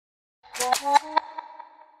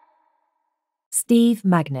Steve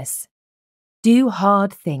Magness. Do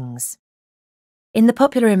hard things. In the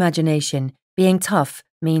popular imagination, being tough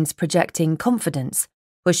means projecting confidence,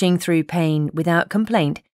 pushing through pain without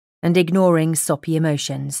complaint, and ignoring soppy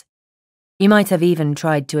emotions. You might have even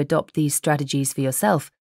tried to adopt these strategies for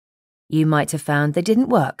yourself. You might have found they didn't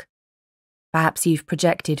work. Perhaps you've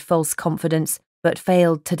projected false confidence but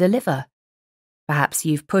failed to deliver. Perhaps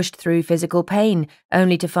you've pushed through physical pain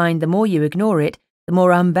only to find the more you ignore it, the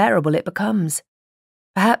more unbearable it becomes.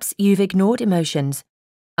 Perhaps you've ignored emotions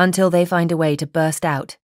until they find a way to burst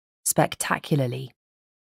out, spectacularly.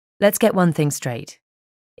 Let's get one thing straight.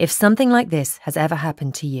 If something like this has ever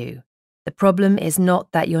happened to you, the problem is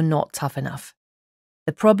not that you're not tough enough.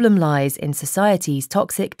 The problem lies in society's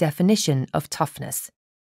toxic definition of toughness.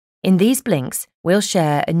 In these blinks, we'll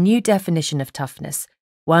share a new definition of toughness,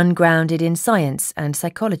 one grounded in science and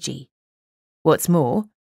psychology. What's more,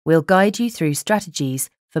 we'll guide you through strategies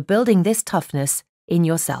for building this toughness in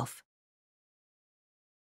yourself.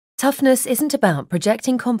 Toughness isn't about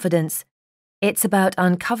projecting confidence, it's about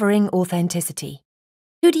uncovering authenticity.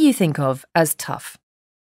 Who do you think of as tough?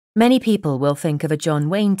 Many people will think of a John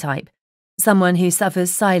Wayne type, someone who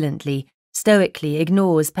suffers silently, stoically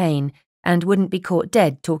ignores pain, and wouldn't be caught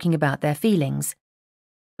dead talking about their feelings.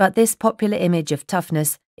 But this popular image of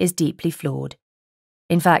toughness is deeply flawed.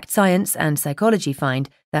 In fact, science and psychology find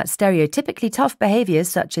that stereotypically tough behaviors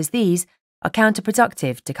such as these are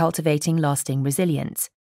counterproductive to cultivating lasting resilience.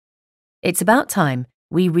 It's about time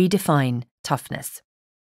we redefine toughness.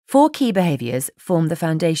 4 key behaviors form the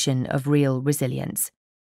foundation of real resilience.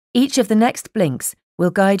 Each of the next blinks will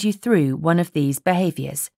guide you through one of these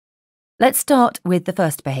behaviors. Let's start with the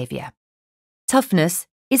first behavior. Toughness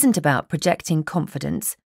isn't about projecting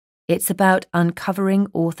confidence, it's about uncovering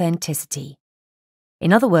authenticity.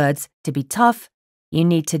 In other words, to be tough, you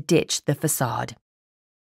need to ditch the facade.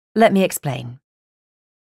 Let me explain.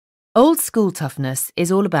 Old school toughness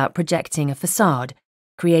is all about projecting a facade,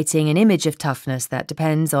 creating an image of toughness that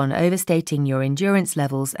depends on overstating your endurance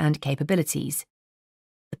levels and capabilities.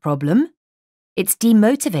 The problem? It's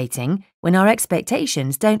demotivating when our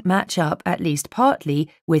expectations don't match up at least partly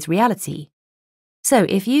with reality. So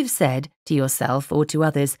if you've said to yourself or to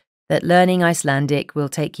others that learning Icelandic will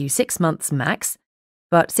take you 6 months max,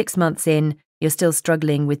 but 6 months in, you're still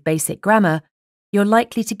struggling with basic grammar, you're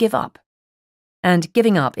likely to give up. And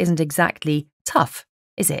giving up isn't exactly tough,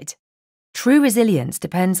 is it? True resilience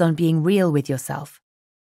depends on being real with yourself.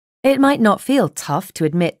 It might not feel tough to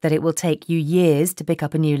admit that it will take you years to pick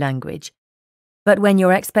up a new language, but when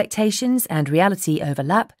your expectations and reality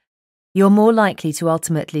overlap, you're more likely to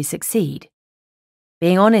ultimately succeed.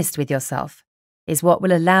 Being honest with yourself is what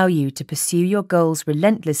will allow you to pursue your goals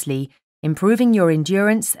relentlessly, improving your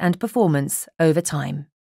endurance and performance over time.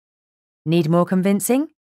 Need more convincing?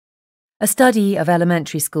 A study of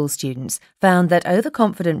elementary school students found that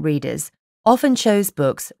overconfident readers often chose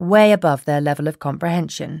books way above their level of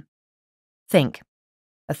comprehension. Think,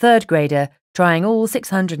 a 3rd grader trying all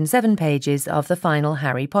 607 pages of the final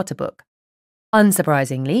Harry Potter book.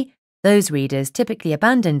 Unsurprisingly, those readers typically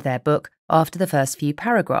abandoned their book after the first few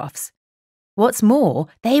paragraphs. What's more,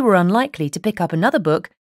 they were unlikely to pick up another book,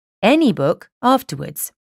 any book,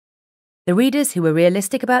 afterwards. The readers who were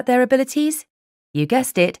realistic about their abilities? You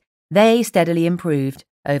guessed it, they steadily improved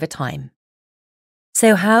over time.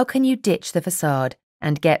 So how can you ditch the facade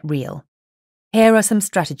and get real? Here are some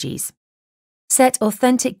strategies. Set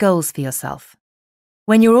authentic goals for yourself.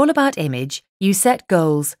 When you're all about image, you set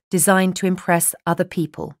goals designed to impress other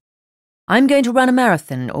people. I'm going to run a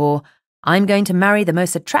marathon, or I'm going to marry the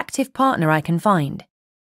most attractive partner I can find.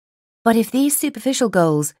 But if these superficial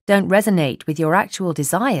goals don't resonate with your actual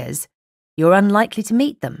desires, you're unlikely to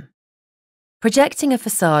meet them. Projecting a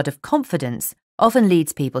facade of confidence often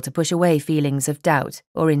leads people to push away feelings of doubt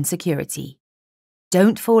or insecurity.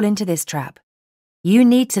 Don't fall into this trap. You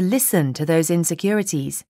need to listen to those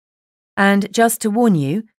insecurities. And just to warn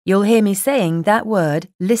you, you'll hear me saying that word,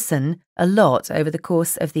 listen, a lot over the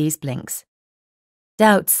course of these blinks.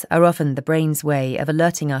 Doubts are often the brain's way of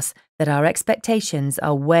alerting us that our expectations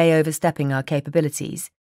are way overstepping our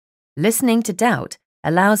capabilities. Listening to doubt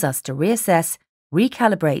allows us to reassess,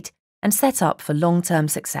 recalibrate, and set up for long-term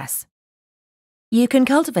success. You can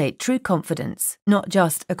cultivate true confidence, not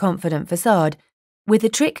just a confident facade, with a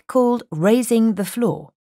trick called raising the floor.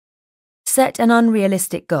 Set an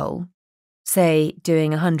unrealistic goal, say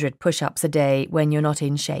doing 100 push-ups a day when you're not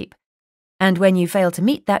in shape, and when you fail to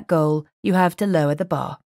meet that goal, you have to lower the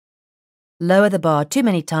bar. Lower the bar too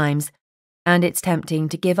many times, and it's tempting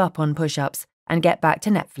to give up on push-ups and get back to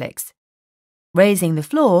Netflix. Raising the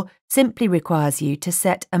floor simply requires you to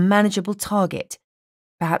set a manageable target,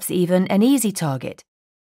 perhaps even an easy target.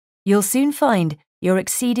 You'll soon find you're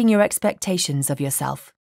exceeding your expectations of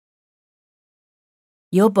yourself.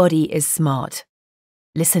 Your body is smart.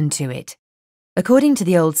 Listen to it. According to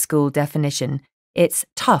the old school definition, it's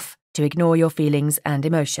tough to ignore your feelings and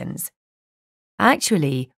emotions.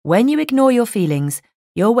 Actually, when you ignore your feelings,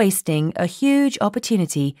 you're wasting a huge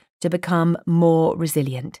opportunity to become more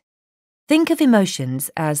resilient. Think of emotions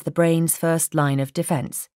as the brain's first line of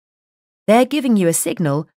defense. They're giving you a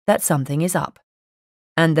signal that something is up.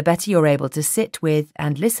 And the better you're able to sit with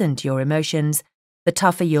and listen to your emotions, the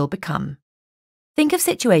tougher you'll become. Think of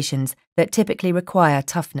situations that typically require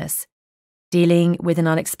toughness: dealing with an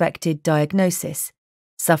unexpected diagnosis,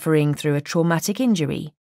 suffering through a traumatic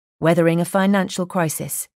injury, weathering a financial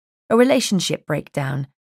crisis, a relationship breakdown,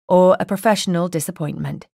 or a professional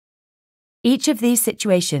disappointment. Each of these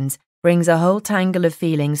situations brings a whole tangle of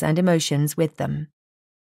feelings and emotions with them.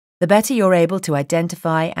 The better you're able to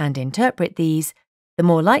identify and interpret these, the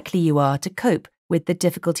more likely you are to cope with the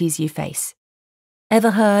difficulties you face.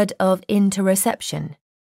 Ever heard of interoception?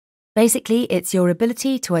 Basically, it's your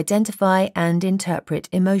ability to identify and interpret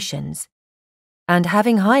emotions. And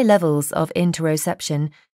having high levels of interoception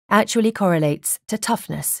actually correlates to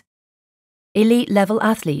toughness. Elite-level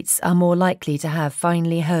athletes are more likely to have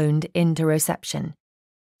finely honed interoception.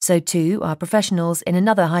 So too are professionals in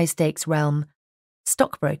another high-stakes realm: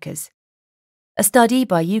 stockbrokers. A study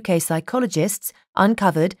by UK psychologists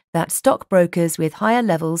uncovered that stockbrokers with higher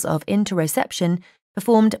levels of interoception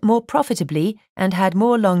performed more profitably and had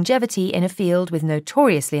more longevity in a field with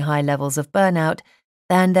notoriously high levels of burnout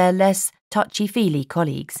than their less touchy-feely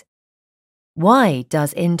colleagues. Why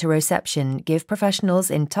does interoception give professionals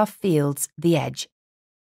in tough fields the edge?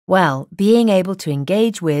 Well, being able to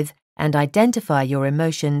engage with and identify your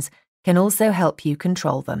emotions can also help you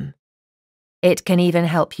control them. It can even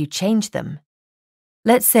help you change them.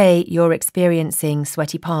 Let's say you're experiencing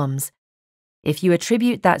sweaty palms. If you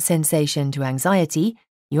attribute that sensation to anxiety,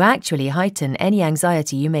 you actually heighten any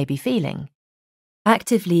anxiety you may be feeling.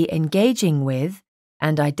 Actively engaging with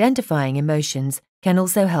and identifying emotions can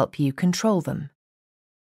also help you control them.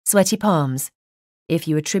 Sweaty palms. If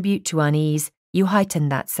you attribute to unease, you heighten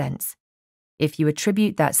that sense. If you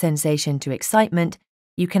attribute that sensation to excitement,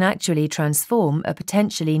 you can actually transform a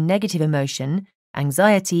potentially negative emotion,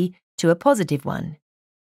 anxiety, to a positive one.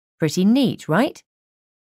 Pretty neat, right?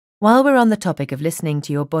 While we're on the topic of listening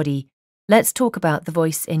to your body, let's talk about the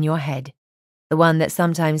voice in your head, the one that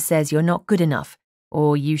sometimes says you're not good enough,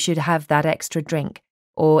 or you should have that extra drink,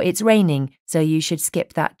 or it's raining, so you should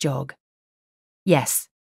skip that jog. Yes,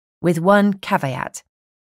 with one caveat.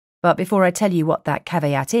 But before I tell you what that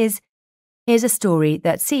caveat is, here's a story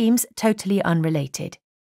that seems totally unrelated.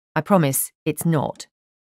 I promise it's not.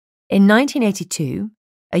 In 1982,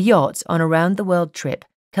 a yacht on a round-the-world trip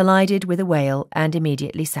collided with a whale and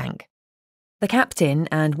immediately sank. The captain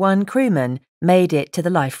and one crewman made it to the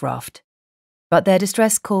life raft, but their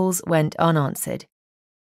distress calls went unanswered.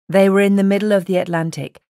 They were in the middle of the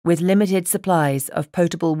Atlantic with limited supplies of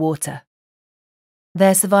potable water.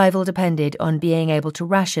 Their survival depended on being able to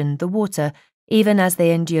ration the water even as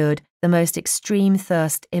they endured the most extreme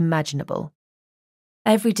thirst imaginable.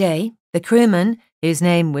 Every day, the crewman, whose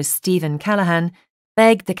name was Stephen Callahan,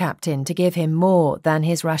 begged the captain to give him more than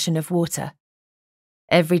his ration of water.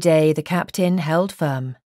 Every day the captain held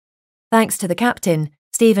firm. Thanks to the captain,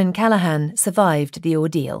 Stephen Callahan survived the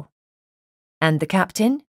ordeal. And the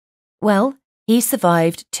captain? Well, he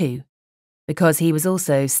survived too, because he was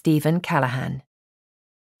also Stephen Callahan.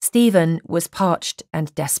 Stephen was parched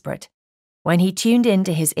and desperate. When he tuned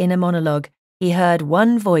into his inner monologue, he heard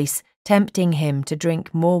one voice tempting him to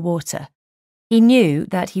drink more water. He knew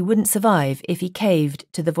that he wouldn't survive if he caved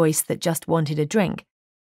to the voice that just wanted a drink,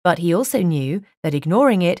 but he also knew that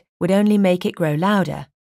ignoring it would only make it grow louder.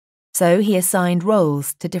 So he assigned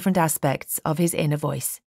roles to different aspects of his inner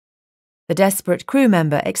voice. The desperate crew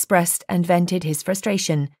member expressed and vented his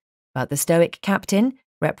frustration, but the stoic captain,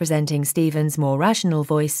 representing Stephen's more rational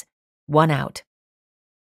voice, won out.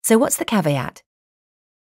 So what's the caveat?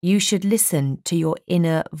 You should listen to your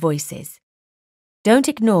inner voices. Don't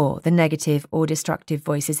ignore the negative or destructive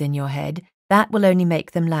voices in your head. That will only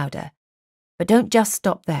make them louder. But don't just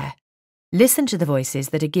stop there. Listen to the voices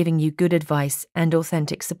that are giving you good advice and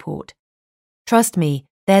authentic support. Trust me,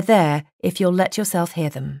 they're there if you'll let yourself hear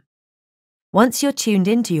them. Once you're tuned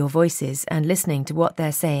into your voices and listening to what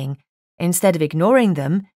they're saying, instead of ignoring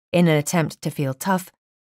them in an attempt to feel tough,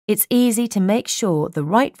 it's easy to make sure the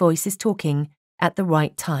right voice is talking at the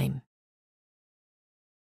right time.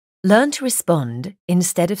 Learn to respond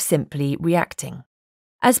instead of simply reacting.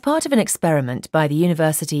 As part of an experiment by the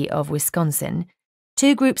University of Wisconsin,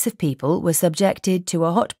 2 groups of people were subjected to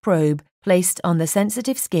a hot probe placed on the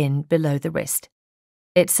sensitive skin below the wrist.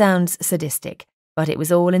 It sounds sadistic, but it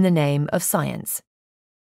was all in the name of science.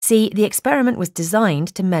 See, the experiment was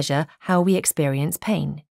designed to measure how we experience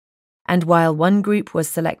pain. And while one group was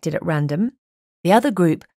selected at random, the other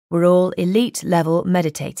group were all elite-level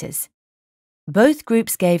meditators. Both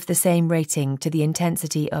groups gave the same rating to the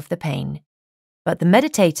intensity of the pain, but the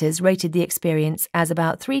meditators rated the experience as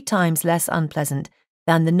about 3 times less unpleasant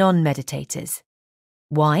than the non-meditators.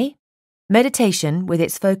 Why? Meditation, with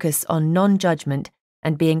its focus on non-judgment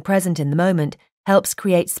and being present in the moment, helps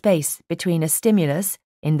create space between a stimulus,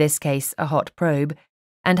 in this case a hot probe,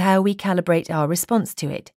 and how we calibrate our response to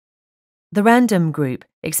it. The random group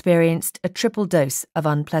experienced a triple dose of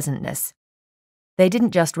unpleasantness. They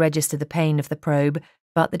didn't just register the pain of the probe,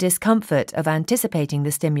 but the discomfort of anticipating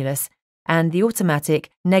the stimulus and the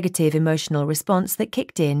automatic negative emotional response that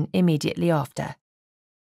kicked in immediately after.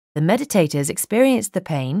 The meditators experienced the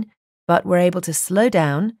pain, but were able to slow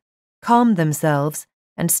down, calm themselves,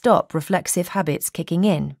 and stop reflexive habits kicking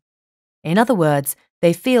in. In other words,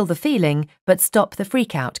 they feel the feeling, but stop the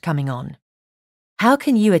freak-out coming on. How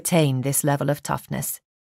can you attain this level of toughness?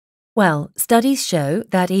 Well, studies show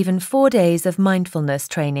that even 4 days of mindfulness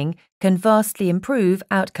training can vastly improve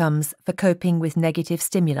outcomes for coping with negative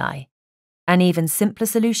stimuli. An even simpler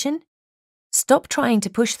solution? Stop trying to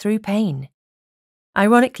push through pain.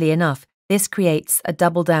 Ironically enough, this creates a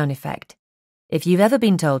double-down effect. If you've ever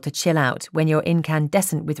been told to chill out when you're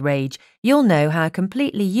incandescent with rage, you'll know how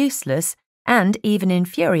completely useless and even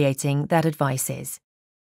infuriating that advice is.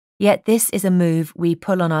 Yet this is a move we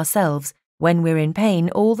pull on ourselves when we're in pain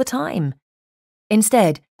all the time.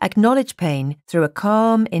 Instead, acknowledge pain through a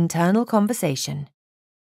calm internal conversation.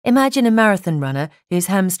 Imagine a marathon runner whose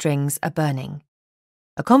hamstrings are burning.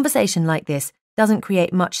 A conversation like this doesn't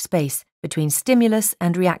create much space between stimulus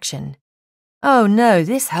and reaction. Oh no,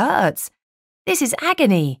 this hurts. This is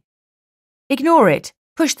agony. Ignore it,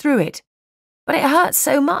 push through it. But it hurts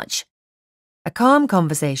so much. A calm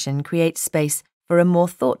conversation creates space for a more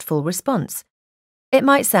thoughtful response. It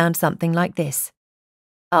might sound something like this.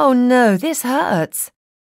 Oh no, this hurts.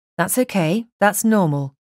 That's okay, that's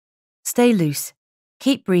normal. Stay loose.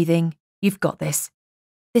 Keep breathing. You've got this.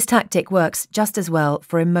 This tactic works just as well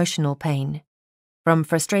for emotional pain. From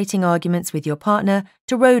frustrating arguments with your partner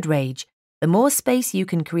to road rage, the more space you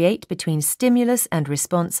can create between stimulus and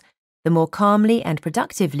response, the more calmly and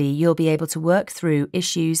productively you'll be able to work through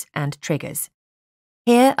issues and triggers.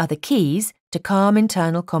 Here are the keys to calm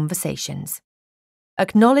internal conversations.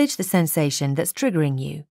 Acknowledge the sensation that's triggering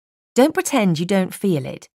you. Don't pretend you don't feel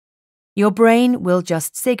it. Your brain will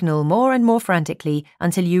just signal more and more frantically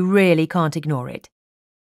until you really can't ignore it.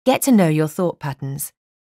 Get to know your thought patterns.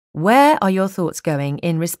 Where are your thoughts going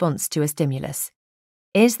in response to a stimulus?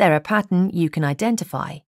 Is there a pattern you can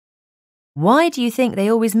identify? Why do you think they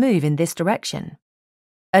always move in this direction?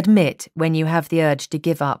 Admit when you have the urge to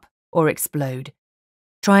give up or explode.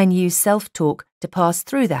 Try and use self-talk to pass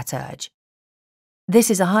through that urge. This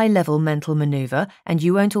is a high-level mental maneuver, and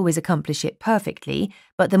you won't always accomplish it perfectly,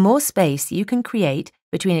 but the more space you can create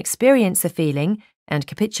between experience of feeling and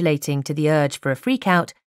capitulating to the urge for a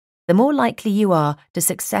freak-out, the more likely you are to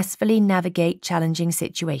successfully navigate challenging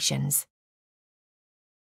situations.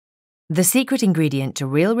 The secret ingredient to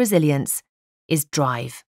real resilience is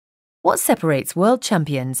drive. What separates world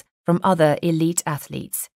champions from other elite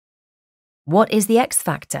athletes? What is the X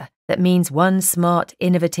factor that means one smart,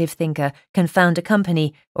 innovative thinker can found a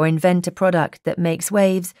company or invent a product that makes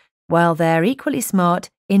waves, while their equally smart,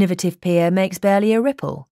 innovative peer makes barely a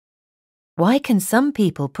ripple? Why can some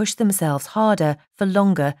people push themselves harder for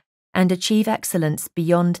longer and achieve excellence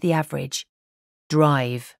beyond the average?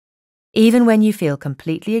 Drive. Even when you feel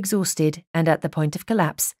completely exhausted and at the point of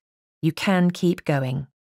collapse, you can keep going.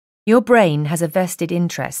 Your brain has a vested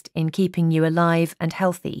interest in keeping you alive and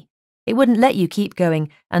healthy. It wouldn't let you keep going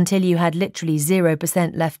until you had literally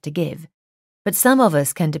 0% left to give. But some of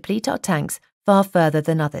us can deplete our tanks far further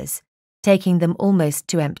than others, taking them almost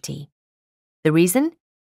to empty. The reason?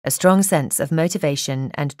 A strong sense of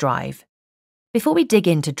motivation and drive. Before we dig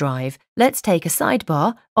into drive, let's take a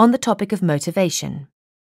sidebar on the topic of motivation.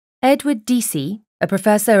 Edward Deci, a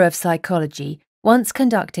professor of psychology, once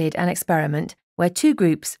conducted an experiment where 2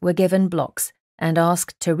 groups were given blocks and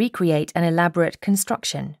asked to recreate an elaborate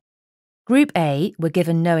construction. Group A were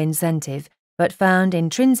given no incentive, but found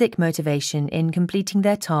intrinsic motivation in completing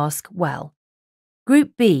their task well.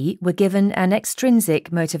 Group B were given an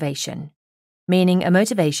extrinsic motivation, meaning a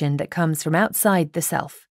motivation that comes from outside the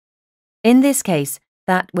self. In this case,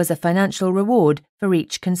 that was a financial reward for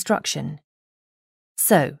each construction.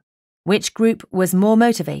 So, which group was more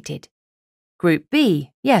motivated? Group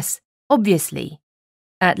B, yes, obviously.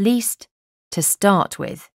 At least, to start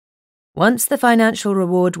with. Once the financial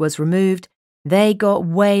reward was removed, they got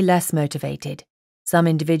way less motivated. Some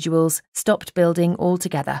individuals stopped building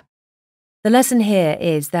altogether. The lesson here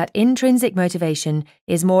is that intrinsic motivation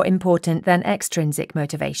is more important than extrinsic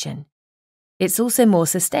motivation. It's also more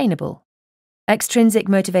sustainable. Extrinsic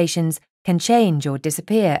motivations can change or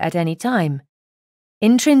disappear at any time.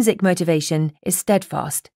 Intrinsic motivation is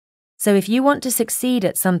steadfast. So if you want to succeed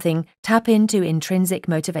at something, tap into intrinsic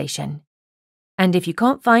motivation. And if you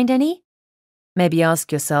can't find any, maybe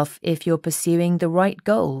ask yourself if you're pursuing the right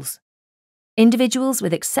goals. Individuals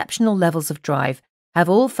with exceptional levels of drive have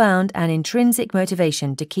all found an intrinsic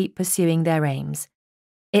motivation to keep pursuing their aims.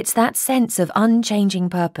 It's that sense of unchanging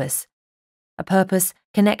purpose, a purpose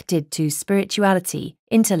connected to spirituality,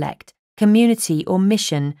 intellect, community, or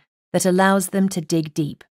mission that allows them to dig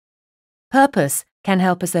deep. Purpose can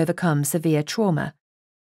help us overcome severe trauma,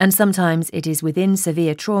 and sometimes it is within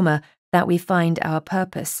severe trauma that we find our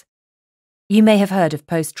purpose. You may have heard of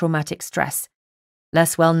post-traumatic stress.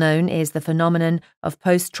 Less well known is the phenomenon of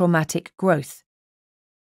post-traumatic growth.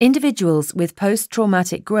 Individuals with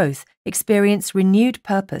post-traumatic growth experience renewed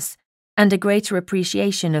purpose and a greater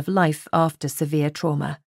appreciation of life after severe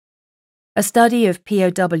trauma. A study of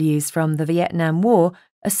POWs from the Vietnam War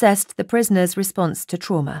assessed the prisoners' response to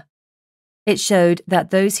trauma. It showed that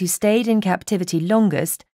those who stayed in captivity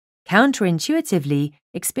longest, counterintuitively,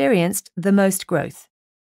 experienced the most growth.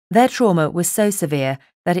 Their trauma was so severe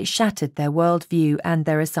that it shattered their worldview and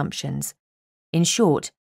their assumptions. In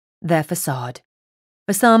short, their facade.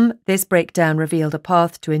 For some, this breakdown revealed a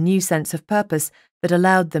path to a new sense of purpose that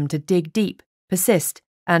allowed them to dig deep, persist,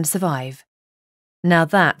 and survive. Now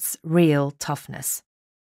that's real toughness.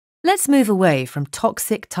 Let's move away from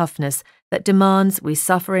toxic toughness that demands we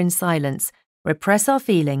suffer in silence, repress our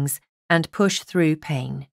feelings, and push through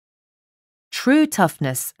pain. True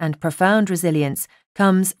toughness and profound resilience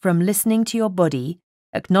comes from listening to your body,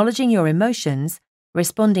 acknowledging your emotions,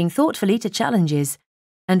 responding thoughtfully to challenges,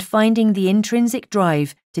 and finding the intrinsic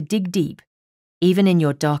drive to dig deep, even in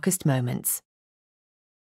your darkest moments.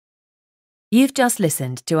 You've just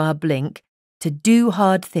listened to our blink to Do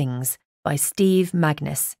Hard Things by Steve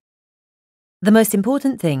Magness. The most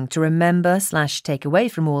important thing to remember/take away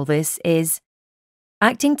from all this is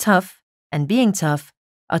acting tough and being tough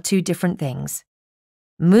are two different things.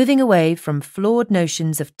 Moving away from flawed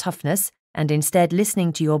notions of toughness and instead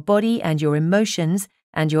listening to your body and your emotions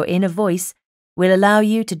and your inner voice will allow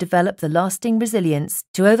you to develop the lasting resilience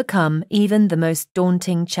to overcome even the most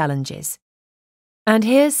daunting challenges. And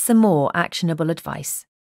here's some more actionable advice.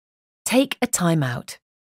 Take a time out.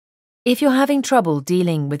 If you're having trouble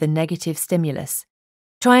dealing with a negative stimulus,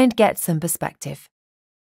 try and get some perspective.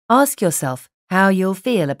 Ask yourself how you'll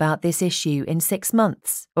feel about this issue in 6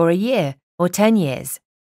 months, or a year, or 10 years.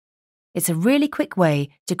 It's a really quick way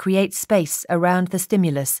to create space around the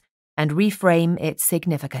stimulus and reframe its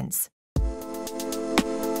significance.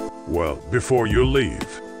 Well, before you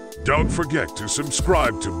leave, don't forget to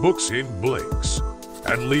subscribe to Books in Blinks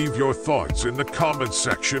and leave your thoughts in the comments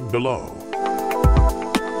section below.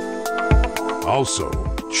 Also,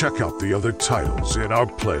 check out the other titles in our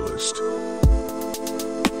playlist.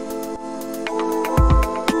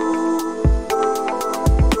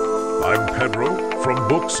 I'm Pedro from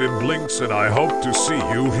Books in Blinks, and I hope to see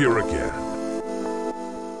you here again.